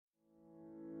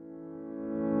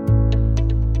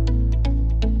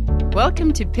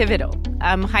Welcome to Pivotal.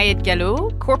 I'm Hayat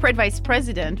Gallo, Corporate Vice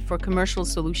President for Commercial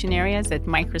Solution Areas at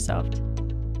Microsoft.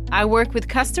 I work with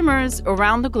customers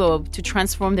around the globe to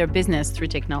transform their business through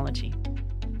technology.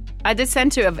 At the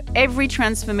center of every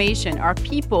transformation are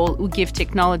people who give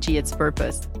technology its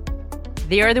purpose.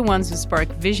 They are the ones who spark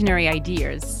visionary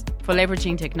ideas for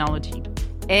leveraging technology,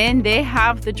 and they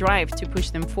have the drive to push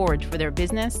them forward for their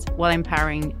business while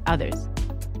empowering others.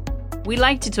 We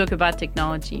like to talk about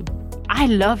technology. I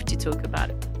love to talk about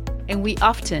it. And we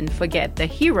often forget the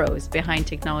heroes behind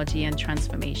technology and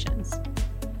transformations.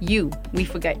 We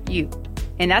forget you.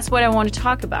 And that's what I want to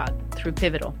talk about through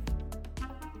Pivotal.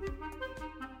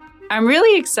 I'm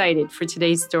really excited for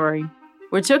today's story.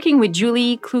 We're talking with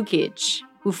Julie Klukic,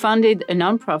 who founded a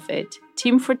nonprofit,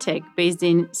 Team4Tech, based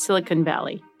in Silicon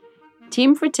Valley.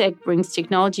 Team4Tech brings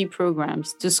technology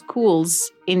programs to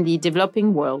schools in the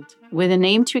developing world with an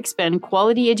aim to expand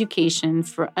quality education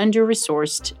for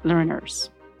under-resourced learners.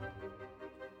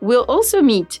 We'll also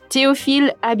meet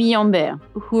Théophile Abiyambere,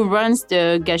 who runs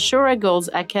the Gashora Girls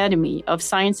Academy of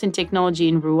Science and Technology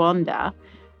in Rwanda,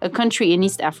 a country in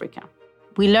East Africa.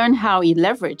 We learn how he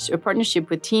leveraged a partnership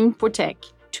with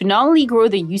Team4Tech to not only grow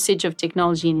the usage of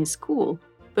technology in his school,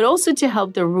 but also to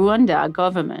help the Rwanda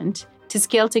government to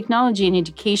scale technology and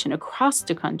education across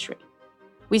the country.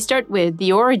 We start with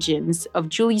the origins of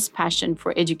Julie's passion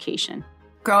for education.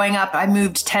 Growing up, I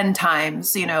moved 10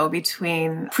 times,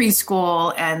 between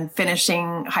preschool and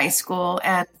finishing high school.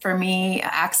 And for me,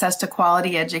 access to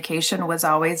quality education was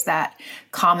always that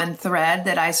common thread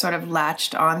that I sort of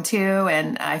latched onto.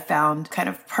 And I found kind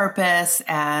of purpose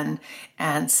and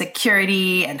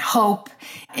security and hope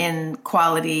in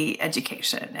quality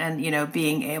education and,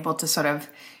 being able to sort of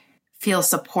feel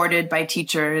supported by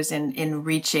teachers in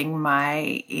reaching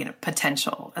my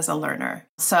potential as a learner.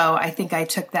 So I think I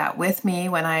took that with me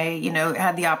when I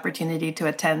had the opportunity to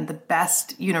attend the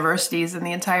best universities in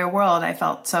the entire world. I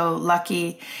felt so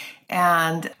lucky.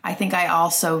 And I think I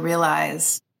also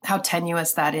realized how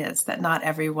tenuous that is, that not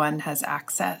everyone has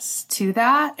access to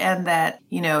that, and that,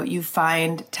 you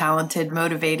find talented,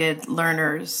 motivated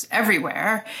learners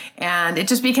everywhere. And it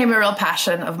just became a real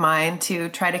passion of mine to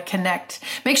try to connect,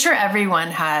 make sure everyone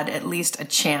had at least a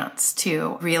chance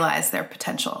to realize their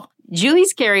potential.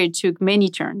 Julie's career took many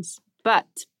turns, but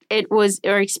it was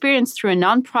her experience through a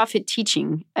nonprofit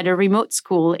teaching at a remote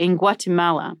school in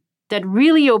Guatemala that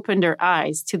really opened her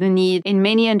eyes to the need in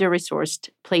many under-resourced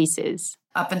places.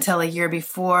 Up until a year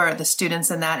before, the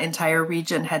students in that entire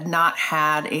region had not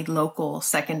had a local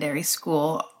secondary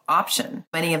school option.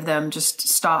 Many of them just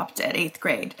stopped at 8th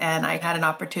grade. And I had an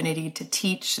opportunity to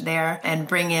teach there and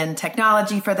bring in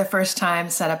technology for the first time,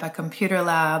 set up a computer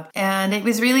lab. And it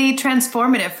was really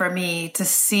transformative for me to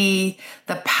see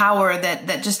the power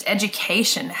that just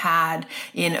education had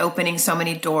in opening so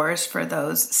many doors for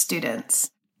those students.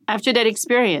 After that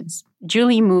experience,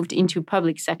 Julie moved into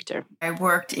public sector. I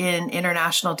worked in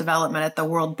international development at the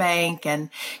World Bank and,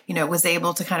 was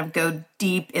able to kind of go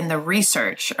deep in the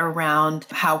research around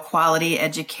how quality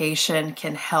education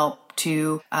can help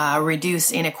to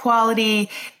reduce inequality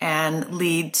and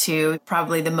lead to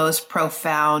probably the most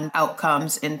profound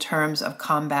outcomes in terms of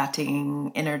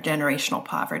combating intergenerational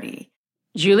poverty.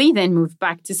 Julie then moved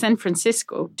back to San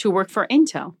Francisco to work for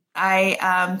Intel.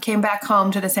 I came back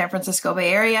home to the San Francisco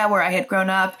Bay Area where I had grown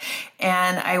up,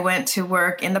 and I went to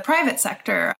work in the private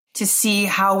sector to see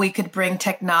how we could bring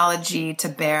technology to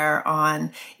bear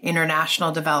on international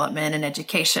development and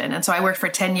education. And so I worked for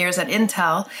 10 years at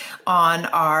Intel on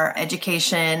our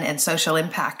education and social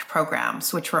impact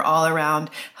programs, which were all around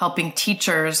helping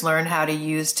teachers learn how to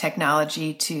use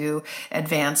technology to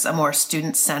advance a more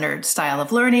student-centered style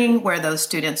of learning, where those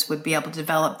students would be able to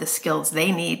develop the skills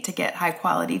they need to get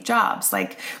high-quality jobs,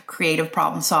 like creative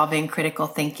problem-solving, critical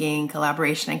thinking,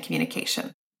 collaboration, and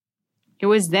communication. It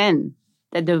was then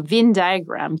that the Venn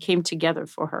diagram came together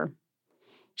for her.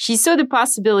 She saw the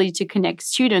possibility to connect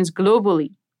students globally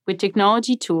with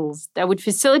technology tools that would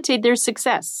facilitate their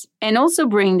success and also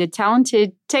bring the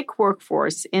talented tech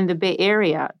workforce in the Bay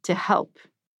Area to help.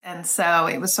 And so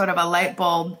it was sort of a light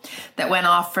bulb that went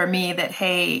off for me that,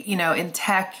 hey, in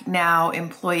tech now,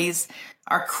 employees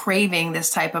are craving this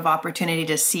type of opportunity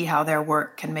to see how their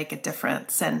work can make a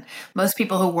difference. And most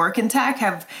people who work in tech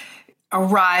have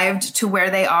arrived to where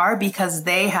they are because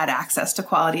they had access to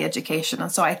quality education.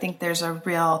 And so I think there's a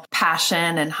real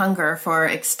passion and hunger for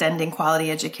extending quality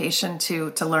education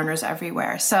to learners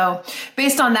everywhere. So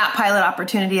based on that pilot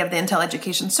opportunity of the Intel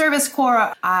Education Service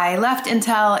Corps, I left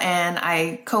Intel and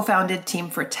I co-founded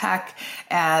Team4Tech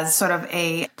as sort of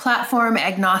a platform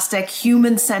agnostic,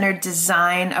 human-centered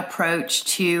design approach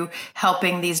to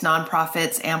helping these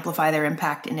nonprofits amplify their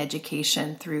impact in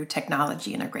education through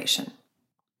technology integration.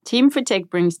 Team4Tech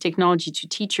brings technology to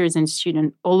teachers and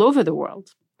students all over the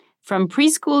world, from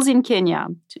preschools in Kenya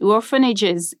to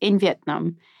orphanages in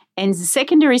Vietnam and the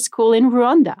secondary school in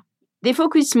Rwanda. They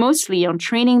focus mostly on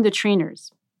training the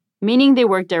trainers, meaning they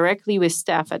work directly with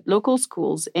staff at local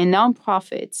schools and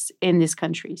nonprofits in these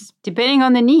countries. Depending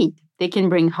on the need, they can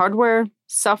bring hardware,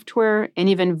 software, and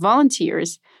even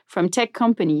volunteers from tech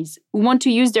companies who want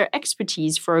to use their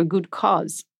expertise for a good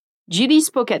cause. Julie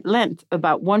spoke at length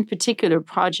about one particular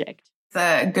project.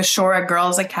 The Gashora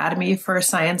Girls Academy for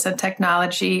Science and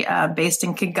Technology, based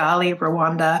in Kigali,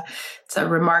 Rwanda. It's a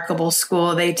remarkable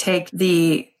school. They take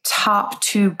the top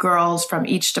 2 girls from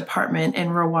each department in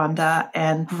Rwanda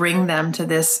and bring them to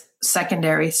this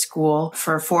secondary school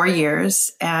for 4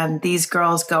 years. And these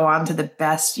girls go on to the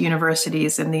best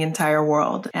universities in the entire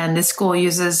world. And this school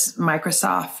uses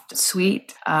Microsoft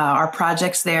Suite. Our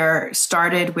projects there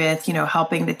started with,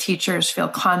 helping the teachers feel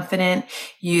confident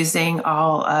using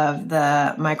all of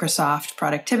the Microsoft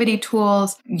productivity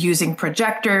tools, using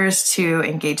projectors to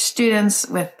engage students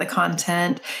with the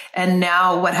content. And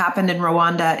now what happened in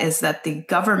Rwanda is that the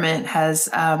government has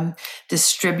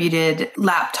distributed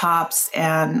laptops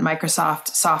and Microsoft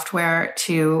software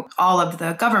to all of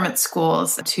the government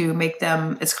schools to make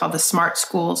them, it's called the Smart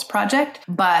Schools Project,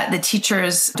 but the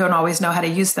teachers don't always know how to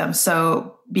use them.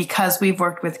 So because we've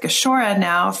worked with Gashora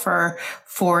now for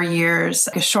 4 years,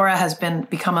 Gashora has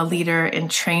become a leader in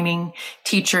training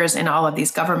teachers in all of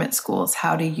these government schools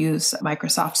how to use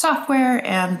Microsoft software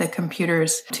and the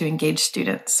computers to engage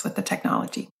students with the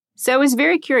technology. So I was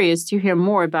very curious to hear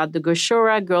more about the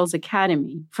Gashora Girls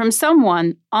Academy from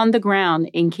someone on the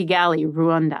ground in Kigali,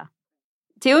 Rwanda.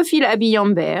 Théophile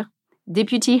Abiyambert,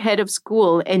 Deputy Head of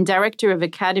School and Director of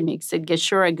Academics at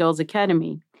Gashora Girls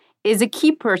Academy, is a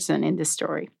key person in this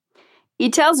story. He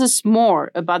tells us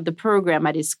more about the program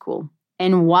at his school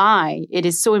and why it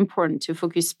is so important to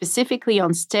focus specifically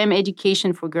on STEM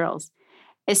education for girls,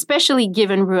 especially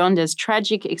given Rwanda's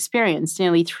tragic experience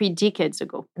nearly 3 decades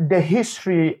ago. The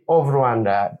history of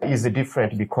Rwanda is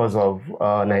different because of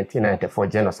 1994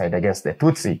 genocide against the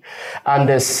Tutsi.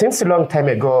 And since a long time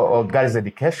ago, girls'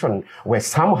 education was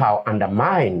somehow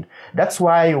undermined. That's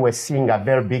why we're seeing a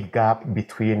very big gap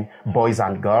between boys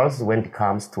and girls when it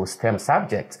comes to STEM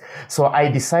subjects. So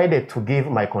I decided to give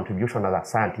my contribution as a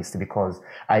scientist because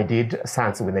I did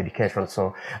science with education.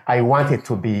 So I wanted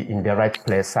to be in the right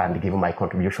place and give my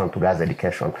contribution to girls'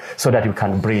 education so that we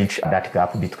can bridge that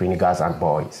gap between girls and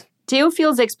boys.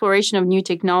 Théophile's exploration of new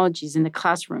technologies in the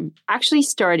classroom actually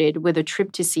started with a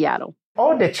trip to Seattle.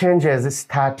 All the changes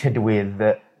started with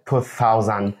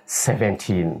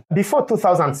 2017. Before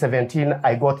 2017,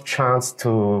 I got a chance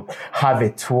to have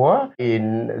a tour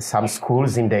in some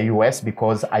schools in the US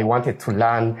because I wanted to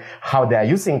learn how they are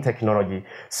using technology.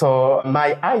 So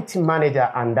my IT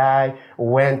manager and I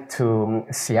went to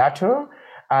Seattle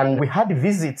and we had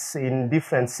visits in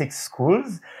different 6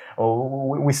 schools.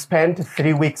 We spent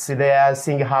 3 weeks there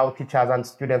seeing how teachers and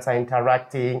students are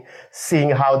interacting, seeing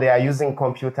how they are using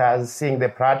computers, seeing the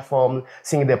platform,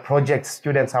 seeing the projects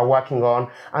students are working on.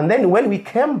 And then when we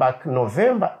came back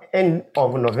end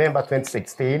of November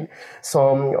 2016,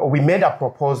 so we made a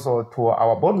proposal to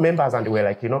our board members and we were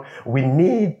like, we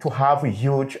need to have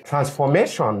huge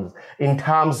transformations in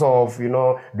terms of,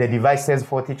 the devices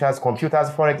for teachers, computers,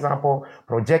 for example,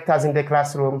 projectors in the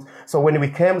classrooms. So when we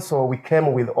came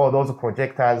with all those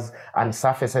projectors and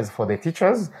surfaces for the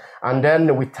teachers. And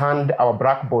then we turned our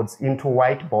blackboards into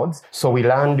whiteboards. So we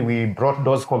brought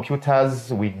those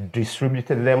computers, we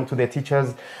distributed them to the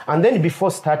teachers. And then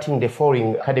before starting the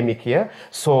following academic year,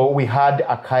 so we had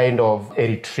a kind of a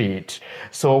retreat.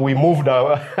 So we moved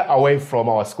away from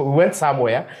our school. We went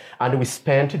somewhere and we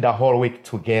spent the whole week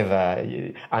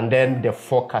together. And then the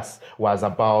focus was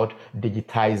about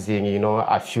digitizing,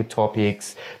 a few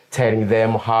topics, telling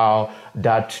them how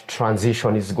that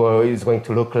transition is going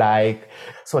to look like.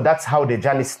 So that's how the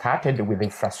journey started with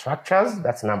infrastructures.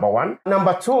 That's number one.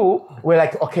 Number two, we're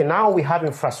like, okay, now we have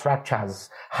infrastructures.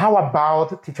 How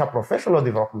about teacher professional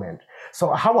development?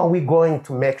 So how are we going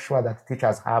to make sure that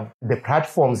teachers have the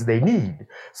platforms they need?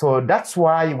 So that's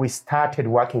why we started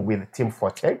working with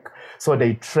Team4Tech. So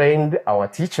they trained our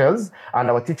teachers, and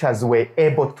our teachers were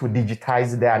able to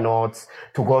digitize their notes,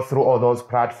 to go through all those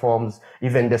platforms.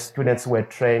 Even the students were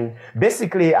trained.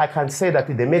 Basically, I can say that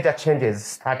the major changes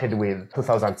started with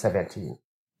 2017.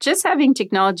 Just having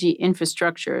technology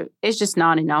infrastructure is just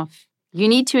not enough. You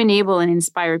need to enable and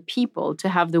inspire people to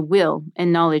have the will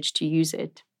and knowledge to use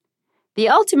it. The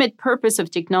ultimate purpose of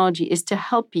technology is to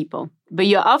help people, but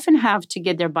you often have to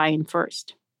get their buy-in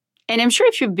first. And I'm sure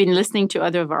if you've been listening to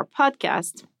other of our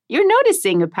podcasts, you're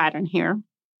noticing a pattern here.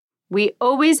 We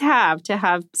always have to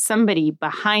have somebody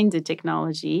behind the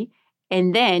technology,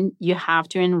 and then you have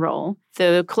to enroll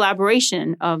the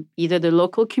collaboration of either the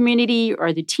local community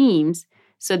or the teams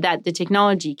so that the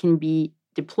technology can be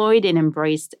deployed and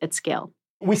embraced at scale.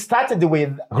 We started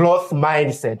with growth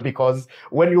mindset because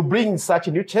when you bring such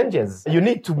new changes, you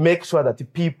need to make sure that the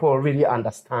people really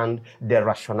understand the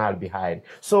rationale behind.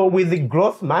 So with the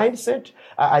growth mindset,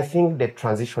 I think the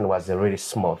transition was really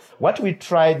smooth. What we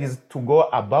tried is to go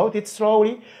about it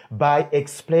slowly by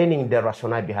explaining the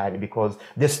rationale behind it, because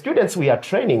the students we are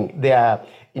training, they are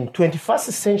in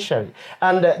 21st century,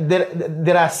 and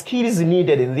there are skills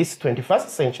needed in this 21st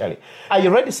century. I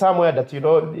read somewhere that,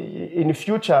 in the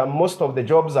future, most of the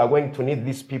jobs are going to need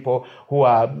these people who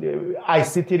are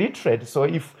ICT literate. So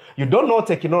if you don't know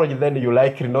technology, then you're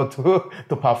likely not to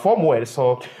perform well.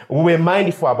 So we were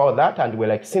mindful about that, and we're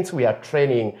like, since we are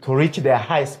training to reach their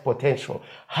highest potential,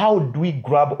 how do we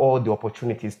grab all the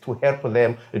opportunities to help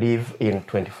them live in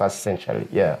 21st century?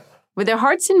 Yeah. With their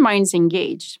hearts and minds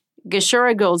engaged,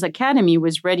 Gashora Girls Academy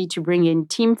was ready to bring in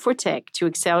Team4Tech to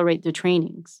accelerate the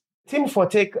trainings.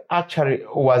 Team4Tech actually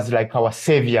was like our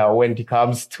savior when it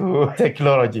comes to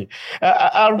technology.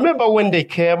 I remember when they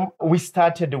came, we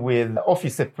started with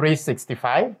Office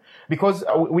 365 because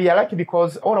we are lucky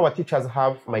because all our teachers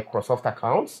have Microsoft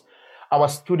accounts. Our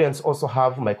students also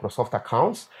have Microsoft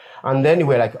accounts. And then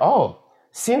we're like,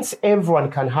 since everyone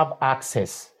can have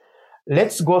access,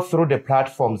 let's go through the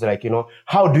platforms like,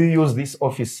 how do you use this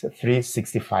Office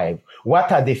 365?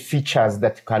 What are the features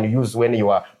that you can use when you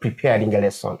are preparing a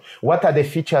lesson? What are the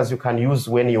features you can use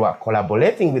when you are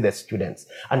collaborating with the students?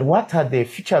 And what are the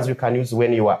features you can use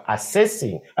when you are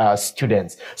assessing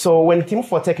students? So when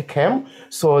Team4Tech came,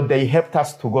 so they helped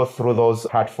us to go through those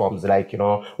platforms like,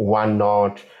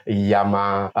 OneNote,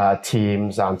 Yammer,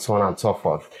 Teams, and so on and so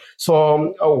forth.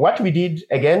 So what we did,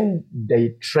 again, they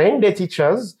trained the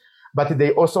teachers, but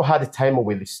they also had time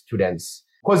with the students.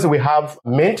 Because we have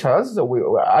mentors,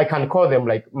 I can call them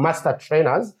like master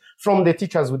trainers. From the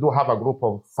teachers, we do have a group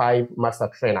of 5 master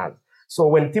trainers. So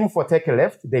when Team4Tech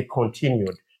left, they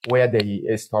continued where they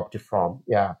stopped from.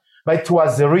 Yeah. But it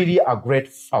was really a great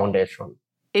foundation.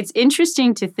 It's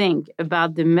interesting to think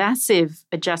about the massive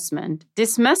adjustment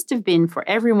this must have been for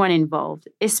everyone involved,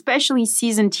 especially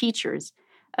seasoned teachers,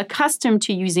 accustomed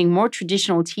to using more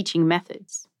traditional teaching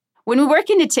methods. When we work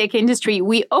in the tech industry,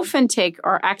 we often take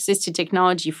our access to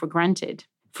technology for granted.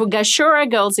 For Gashora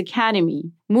Girls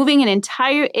Academy, moving an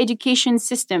entire education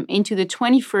system into the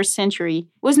 21st century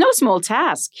was no small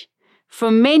task. For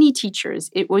many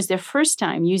teachers, it was their first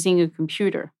time using a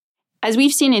computer. As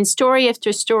we've seen in story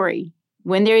after story,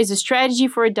 when there is a strategy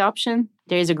for adoption,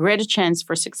 there is a greater chance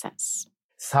for success.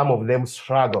 Some of them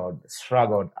struggled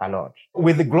a lot.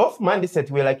 With the growth mindset,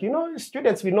 we're like,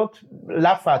 students will not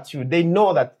laugh at you. They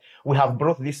know that we have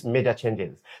brought these major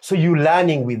changes. So you're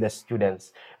learning with the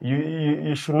students.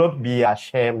 You should not be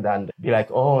ashamed and be like,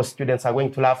 students are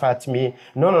going to laugh at me.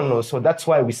 No. So that's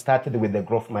why we started with the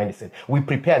growth mindset. We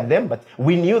prepared them, but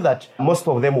we knew that most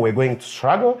of them were going to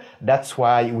struggle. That's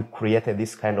why we created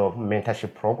this kind of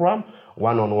mentorship program,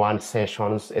 one-on-one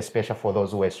sessions, especially for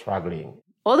those who were struggling.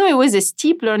 Although it was a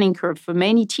steep learning curve for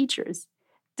many teachers,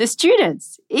 the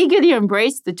students eagerly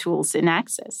embraced the tools and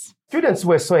access. Students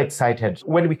were so excited.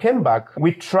 When we came back,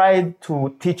 we tried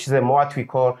to teach them what we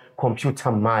call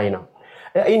computer minor.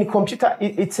 In computer,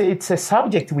 it's a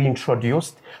subject we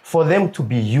introduced for them to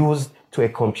be used to a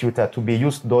computer, to be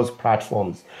used to those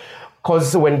platforms.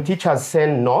 Because when teachers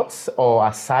send notes or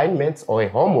assignments or a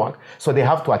homework, so they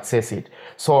have to access it.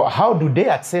 So how do they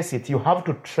access it? You have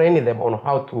to train them on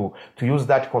how to use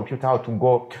that computer, how to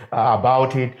go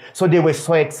about it. So they were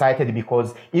so excited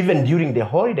because even during the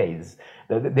holidays,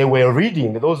 they were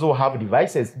reading, those who have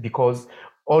devices, because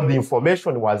all the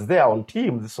information was there on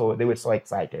Teams. So they were so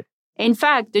excited. In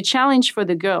fact, the challenge for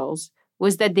the girls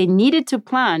was that they needed to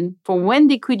plan for when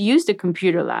they could use the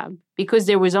computer lab, because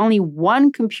there was only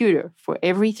one computer for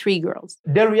every 3 girls.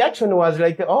 The reaction was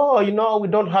like, we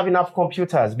don't have enough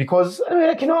computers because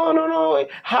no.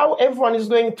 How everyone is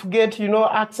going to get,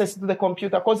 access to the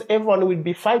computer? Because everyone will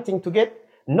be fighting to get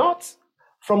notes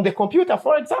from the computer,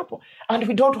 for example. And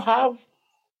we don't have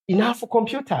enough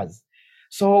computers.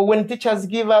 So when teachers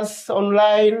give us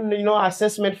online,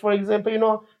 assessment, for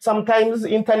example, sometimes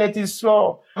internet is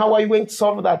slow. How are you going to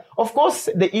solve that? Of course,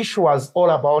 the issue was all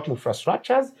about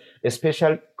infrastructures,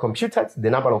 especially computers, the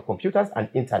number of computers and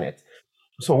internet.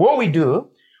 So what we do,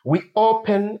 we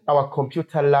open our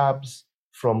computer labs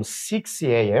from 6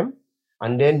 a.m.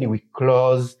 and then we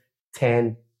close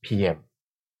 10 p.m.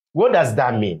 What does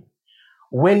that mean?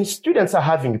 When students are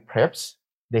having preps,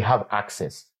 they have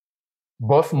access.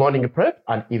 Both morning prep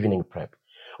and evening prep.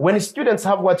 When students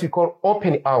have what we call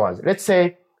open hours, let's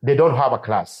say they don't have a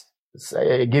class,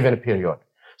 a given period,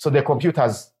 so the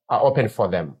computers are open for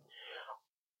them.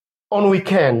 On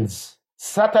weekends,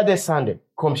 Saturday, Sunday,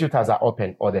 computers are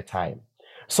open all the time.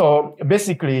 So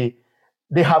basically,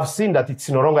 they have seen that it's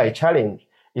no longer a challenge.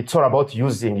 It's all about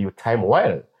using your time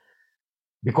well.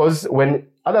 Because when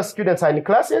other students are in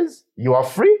classes, you are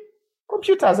free,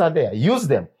 computers are there, use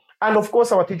them. And of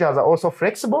course, our teachers are also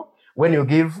flexible. When you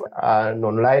give an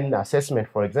online assessment,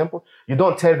 for example, you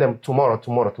don't tell them tomorrow.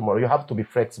 You have to be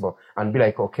flexible and be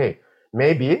like, okay,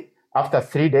 maybe after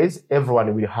 3 days,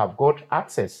 everyone will have got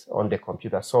access on the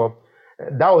computer. So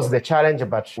that was the challenge,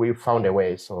 but we found a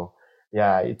way. So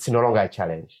yeah, it's no longer a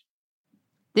challenge.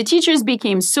 The teachers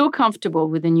became so comfortable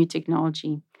with the new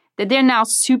technology that they're now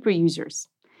super users.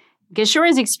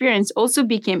 Gashora's experience also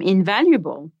became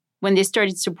invaluable when they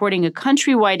started supporting a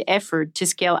countrywide effort to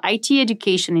scale IT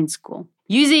education in school,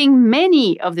 using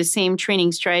many of the same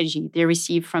training strategy they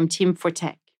received from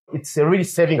Team4Tech. It's really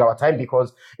saving our time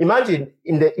because imagine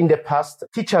in the past,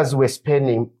 teachers were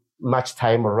spending much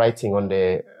time writing on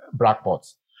the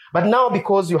blackboards. But now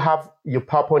because you have your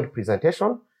PowerPoint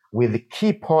presentation with the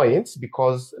key points,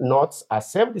 because notes are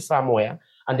saved somewhere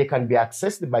and they can be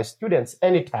accessed by students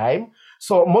anytime.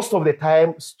 So most of the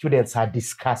time, students are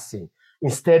discussing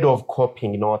instead of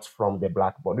copying notes from the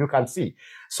blackboard. You can see.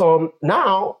 So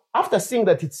now, after seeing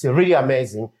that it's really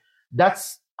amazing,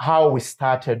 that's how we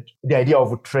started the idea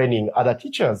of training other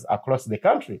teachers across the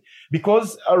country.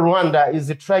 Because Rwanda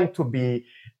is trying to be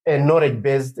a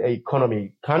knowledge-based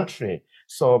economy country.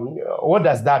 So what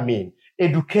does that mean?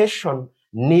 Education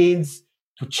needs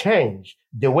to change.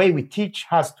 The way we teach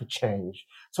has to change.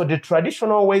 So the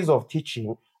traditional ways of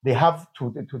teaching, they have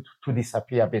to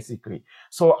disappear, basically.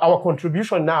 So our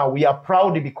contribution now, we are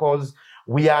proud because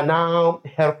we are now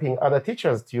helping other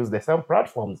teachers to use the same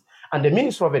platforms. And the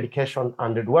Ministry of Education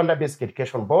and the Rwanda Basic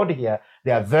Education Board here,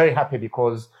 they are very happy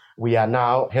because we are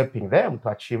now helping them to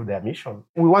achieve their mission.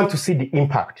 We want to see the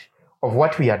impact of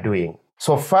what we are doing.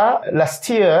 So far, last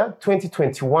year,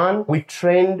 2021, we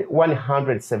trained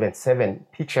 177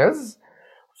 teachers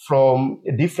from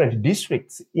different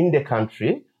districts in the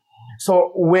country.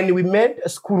 So when we made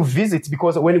school visits,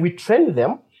 because when we train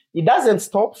them, it doesn't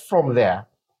stop from there.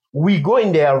 We go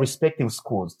in their respective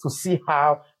schools to see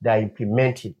how they're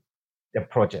implementing the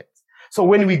project. So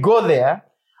when we go there,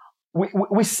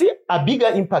 we see a bigger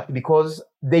impact because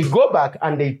they go back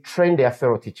and they train their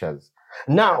fellow teachers.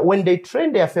 Now, when they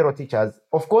train their fellow teachers,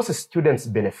 of course, the students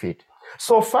benefit.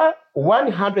 So far,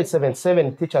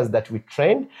 177 teachers that we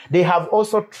trained, they have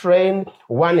also trained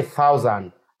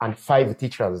 1,005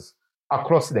 teachers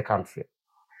across the country.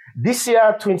 This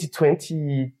year,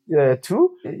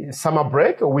 2022, summer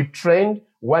break, we trained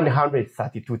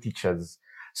 132 teachers.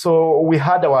 So we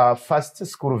had our first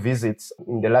school visits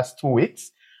in the last 2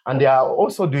 weeks, and they are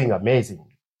also doing amazing.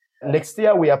 Next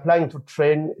year, we are planning to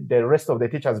train the rest of the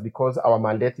teachers because our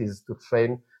mandate is to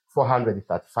train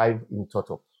 435 in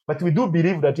total. But we do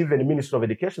believe that even the Ministry of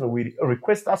Education will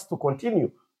request us to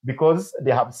continue because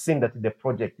they have seen that the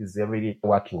project is really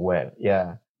working well.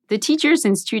 Yeah. The teachers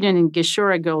and students in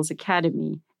Gashora Girls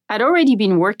Academy had already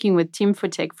been working with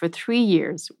Team4Tech for 3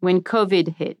 years when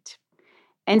COVID hit.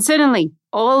 And suddenly,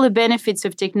 all the benefits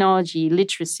of technology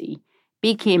literacy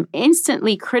became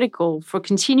instantly critical for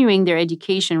continuing their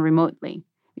education remotely.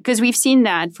 Because we've seen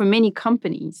that for many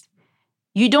companies.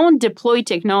 You don't deploy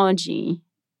technology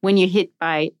when you're hit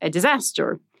by a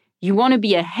disaster. You want to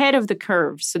be ahead of the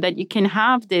curve so that you can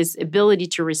have this ability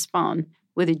to respond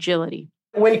with agility.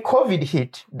 When COVID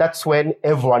hit, that's when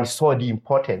everyone saw the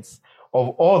importance of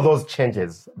all those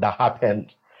changes that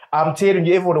happened. I'm telling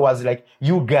you, everyone was like,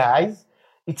 you guys,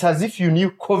 it's as if you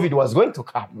knew COVID was going to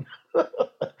come.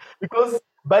 Because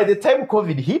by the time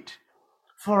COVID hit,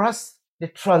 for us, the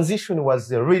transition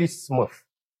was really smooth.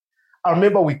 I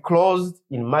remember we closed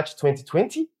in March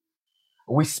 2020.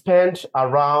 We spent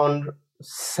around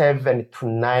 7 to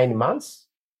 9 months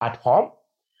at home,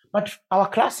 but our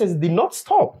classes did not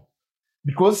stop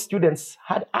because students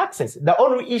had access. The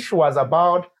only issue was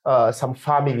about some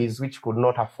families which could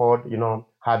not afford,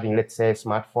 having, let's say,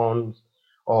 smartphones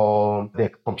or the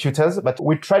computers. But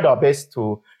we tried our best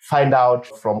to find out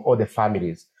from all the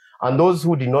families. And those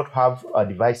who did not have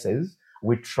devices,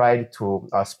 we tried to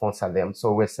sponsor them.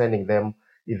 So we're sending them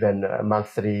even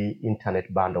monthly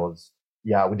internet bundles.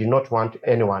 Yeah, we did not want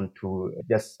anyone to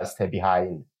just stay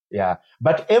behind. Yeah,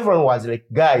 but everyone was like,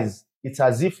 guys, it's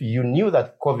as if you knew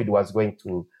that COVID was going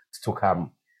to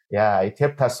come. Yeah, it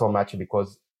helped us so much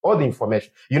because all the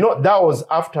information, that was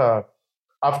after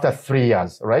 3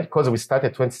 years, right? Because we started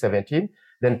 2017,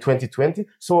 then 2020.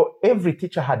 So every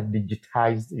teacher had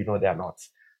digitized, their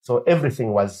notes. So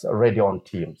everything was already on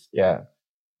Teams. Yeah.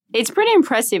 It's pretty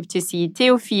impressive to see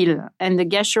Théophile and the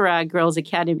Gashora Girls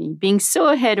Academy being so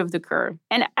ahead of the curve.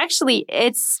 And actually,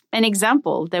 it's an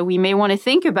example that we may want to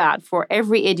think about for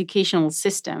every educational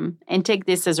system and take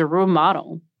this as a role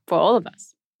model for all of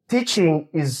us. Teaching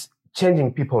is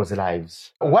changing people's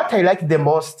lives. What I like the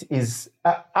most is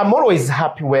I'm always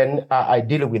happy when I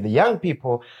deal with young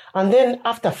people. And then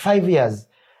after 5 years,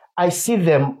 I see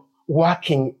them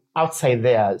working outside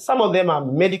there. Some of them are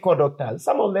medical doctors.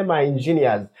 Some of them are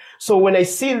engineers. So when I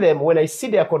see them, when I see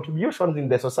their contributions in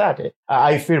the society,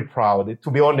 I feel proud.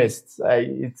 To be honest,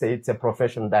 it's a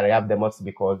profession that I have the most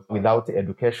because without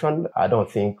education, I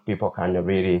don't think people can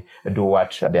really do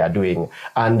what they are doing.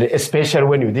 And especially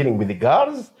when you're dealing with the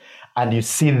girls and you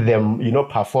see them,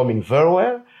 performing very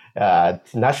well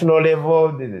at national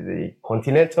level, the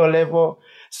continental level.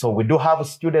 So we do have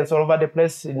students all over the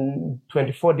place in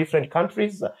 24 different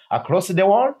countries across the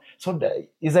world. So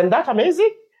isn't that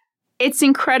amazing? It's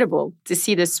incredible to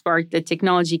see the spark that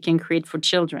technology can create for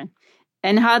children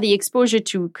and how the exposure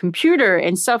to computer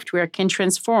and software can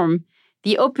transform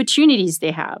the opportunities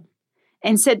they have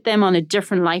and set them on a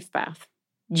different life path.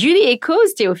 Julie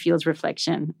echoes Théophile's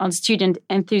reflection on student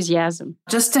enthusiasm.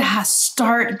 Just to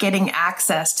start getting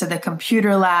access to the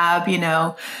computer lab,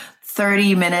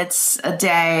 30 minutes a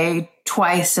day,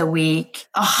 twice a week.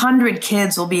 100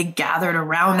 kids will be gathered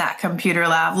around that computer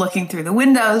lab, looking through the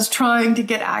windows, trying to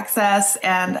get access.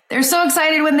 And they're so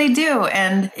excited when they do.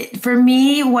 And for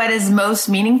me, what is most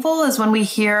meaningful is when we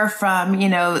hear from,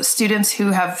 students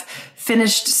who have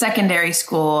finished secondary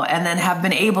school and then have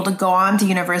been able to go on to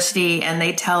university, and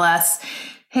they tell us,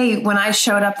 hey, when I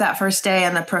showed up that first day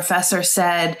and the professor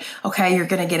said, okay, you're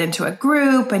going to get into a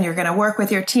group and you're going to work with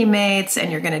your teammates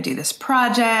and you're going to do this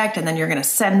project and then you're going to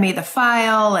send me the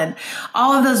file and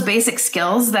all of those basic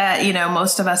skills that,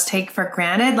 most of us take for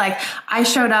granted. Like I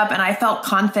showed up and I felt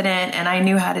confident and I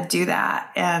knew how to do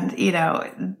that. And,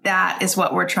 that is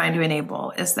what we're trying to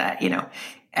enable is that,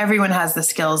 everyone has the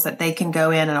skills that they can go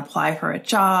in and apply for a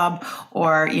job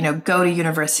or, go to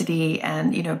university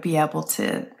and, be able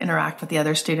to interact with the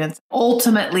other students.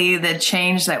 Ultimately, the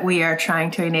change that we are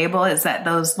trying to enable is that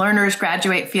those learners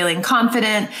graduate feeling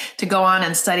confident to go on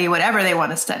and study whatever they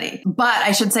want to study. But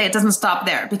I should say it doesn't stop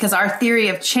there because our theory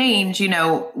of change,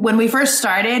 when we first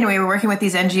started and we were working with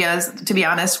these NGOs, to be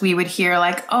honest, we would hear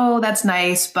like, oh, that's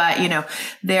nice. But,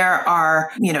 there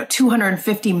are,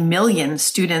 250 million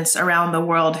students around the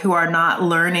world who are not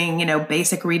learning,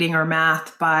 basic reading or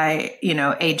math by,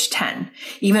 age 10,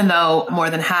 even though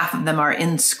more than half of them are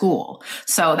in school.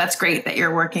 So that's great that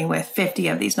you're working with 50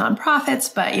 of these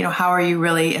nonprofits, but, how are you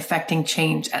really affecting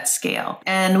change at scale?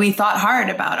 And we thought hard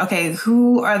about, okay,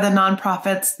 who are the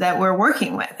nonprofits that we're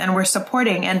working with and we're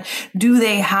supporting, and do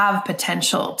they have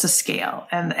potential to scale?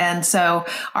 And so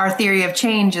our theory of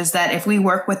change is that if we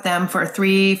work with them for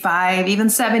 3, 5, even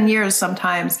 7 years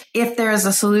sometimes, if there is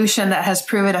a solution that has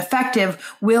proven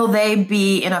effective, will they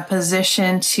be in a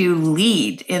position to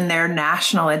lead in their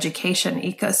national education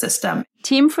ecosystem?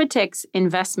 Team4Tech's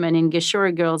investment in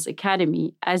Gashora Girls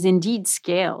Academy has indeed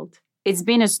scaled. It's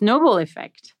been a snowball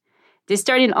effect. They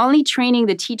started only training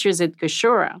the teachers at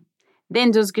Gashora.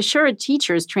 Then those Gashora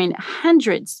teachers trained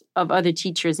hundreds of other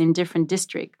teachers in different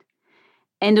districts.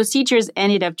 And those teachers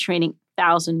ended up training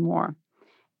 1,000 more.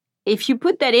 If you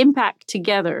put that impact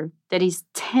together, that is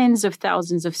tens of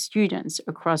thousands of students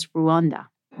across Rwanda.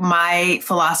 My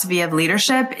philosophy of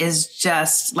leadership is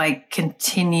just like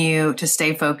continue to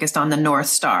stay focused on the North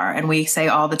Star. And we say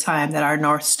all the time that our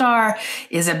North Star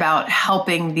is about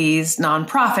helping these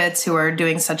nonprofits who are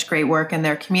doing such great work in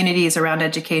their communities around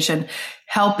education,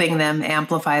 helping them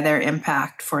amplify their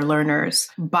impact for learners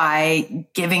by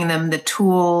giving them the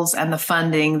tools and the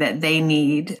funding that they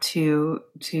need to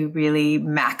really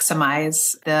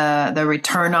maximize the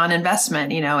return on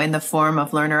investment, in the form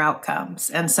of learner outcomes.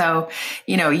 And so,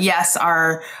 yes,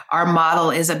 our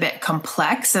model is a bit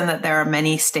complex in that there are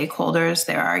many stakeholders.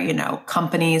 There are,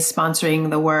 companies sponsoring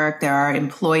the work. There are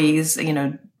employees,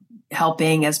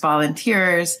 helping as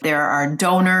volunteers. There are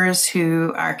donors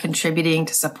who are contributing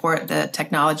to support the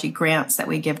technology grants that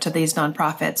we give to these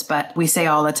nonprofits. But we say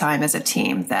all the time as a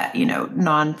team that,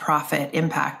 nonprofit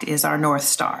impact is our North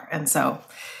Star. And so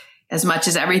as much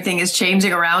as everything is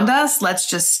changing around us, let's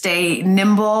just stay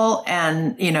nimble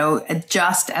and,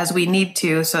 adjust as we need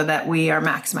to so that we are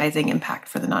maximizing impact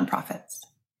for the nonprofits.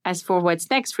 As for what's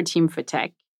next for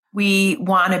Team4Tech, we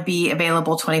want to be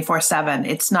available 24/7.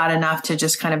 It's not enough to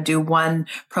just kind of do one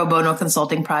pro bono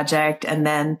consulting project and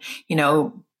then,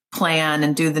 plan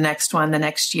and do the next one the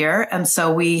next year. And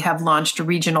so we have launched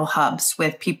regional hubs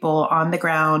with people on the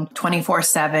ground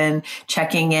 24/7,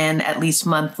 checking in at least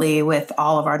monthly with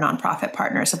all of our nonprofit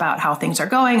partners about how things are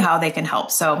going, how they can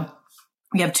help. So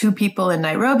we have 2 people in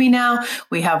Nairobi now.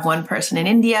 We have 1 person in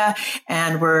India,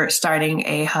 and we're starting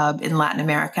a hub in Latin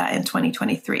America in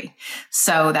 2023.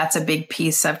 So that's a big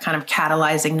piece of kind of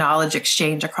catalyzing knowledge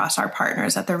exchange across our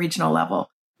partners at the regional level.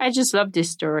 I just love this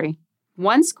story.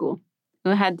 One school who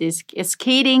had this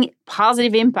cascading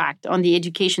positive impact on the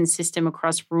education system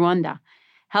across Rwanda,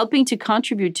 helping to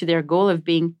contribute to their goal of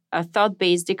being a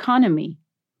thought-based economy.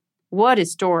 What a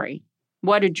story.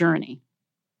 What a journey.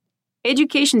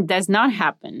 Education does not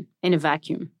happen in a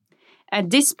vacuum. At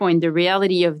this point, the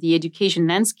reality of the education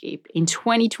landscape in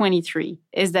 2023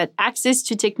 is that access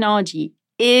to technology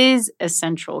is a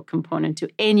central component to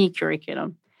any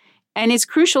curriculum. And it's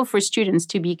crucial for students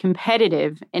to be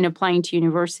competitive in applying to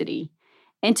university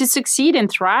and to succeed and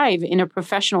thrive in a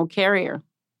professional career.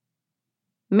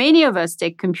 Many of us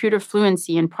take computer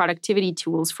fluency and productivity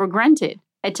tools for granted.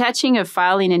 Attaching a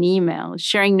file in an email,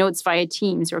 sharing notes via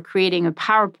Teams, or creating a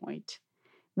PowerPoint.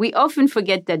 We often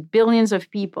forget that billions of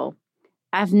people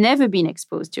have never been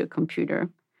exposed to a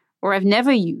computer or have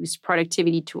never used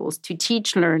productivity tools to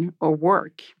teach, learn, or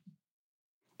work.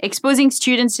 Exposing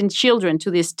students and children to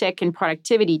these tech and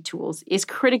productivity tools is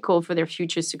critical for their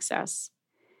future success.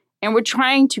 And we're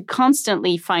trying to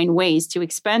constantly find ways to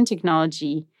expand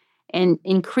technology and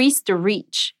increase the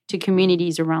reach to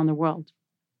communities around the world.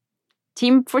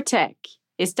 Team4Tech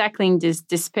is tackling this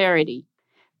disparity,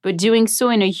 but doing so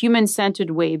in a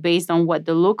human-centered way based on what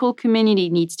the local community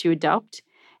needs to adopt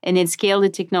and then scale the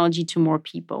technology to more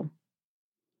people.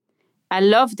 I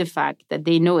love the fact that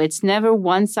they know it's never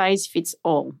one size fits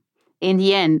all. In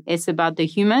the end, it's about the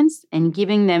humans and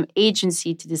giving them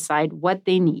agency to decide what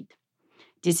they need.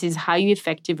 This is how you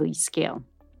effectively scale.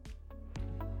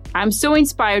 I'm so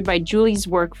inspired by Julie's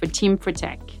work for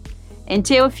Team4Tech and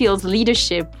Theophile's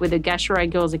leadership with the Gashora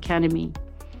Girls Academy.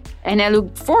 And I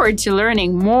look forward to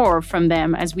learning more from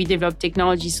them as we develop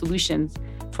technology solutions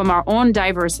from our own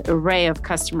diverse array of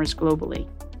customers globally.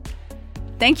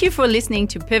 Thank you for listening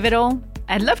to Pivotal.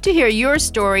 I'd love to hear your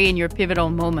story and your pivotal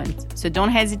moment, so don't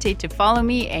hesitate to follow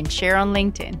me and share on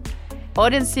LinkedIn.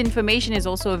 Audience information is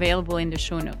also available in the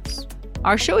show notes.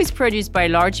 Our show is produced by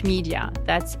Large Media,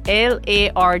 that's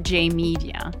LARJ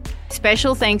Media.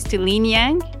 Special thanks to Lin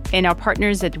Yang and our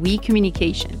partners at We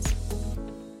Communications.